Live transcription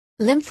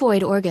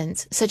Lymphoid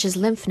organs, such as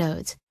lymph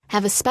nodes,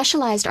 have a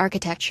specialized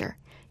architecture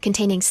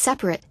containing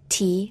separate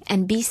T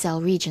and B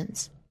cell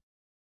regions.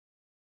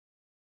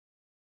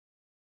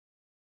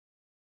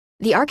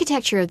 The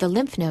architecture of the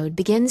lymph node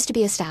begins to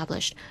be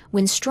established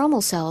when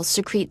stromal cells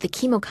secrete the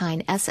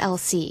chemokine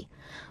SLC,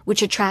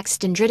 which attracts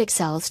dendritic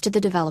cells to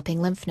the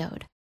developing lymph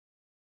node.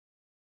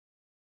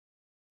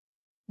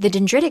 The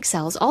dendritic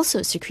cells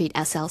also secrete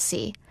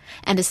SLC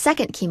and a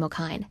second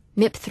chemokine,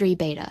 MIP3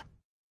 beta.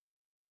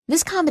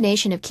 This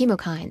combination of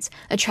chemokines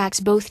attracts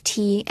both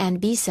T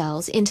and B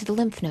cells into the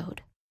lymph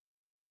node.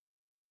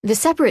 The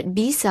separate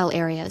B cell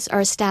areas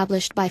are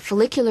established by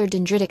follicular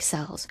dendritic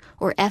cells,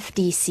 or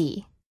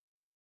FDC.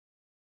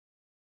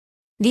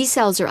 These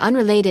cells are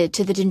unrelated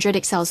to the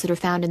dendritic cells that are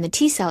found in the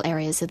T cell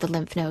areas of the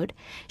lymph node,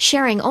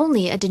 sharing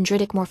only a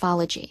dendritic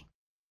morphology.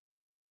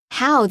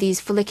 How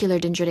these follicular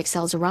dendritic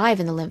cells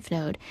arrive in the lymph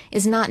node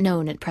is not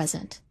known at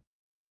present.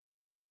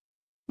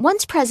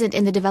 Once present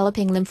in the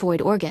developing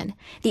lymphoid organ,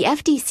 the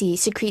FDC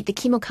secrete the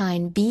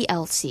chemokine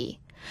BLC,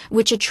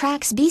 which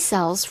attracts B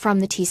cells from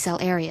the T cell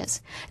areas,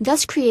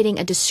 thus creating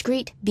a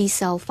discrete B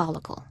cell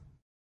follicle.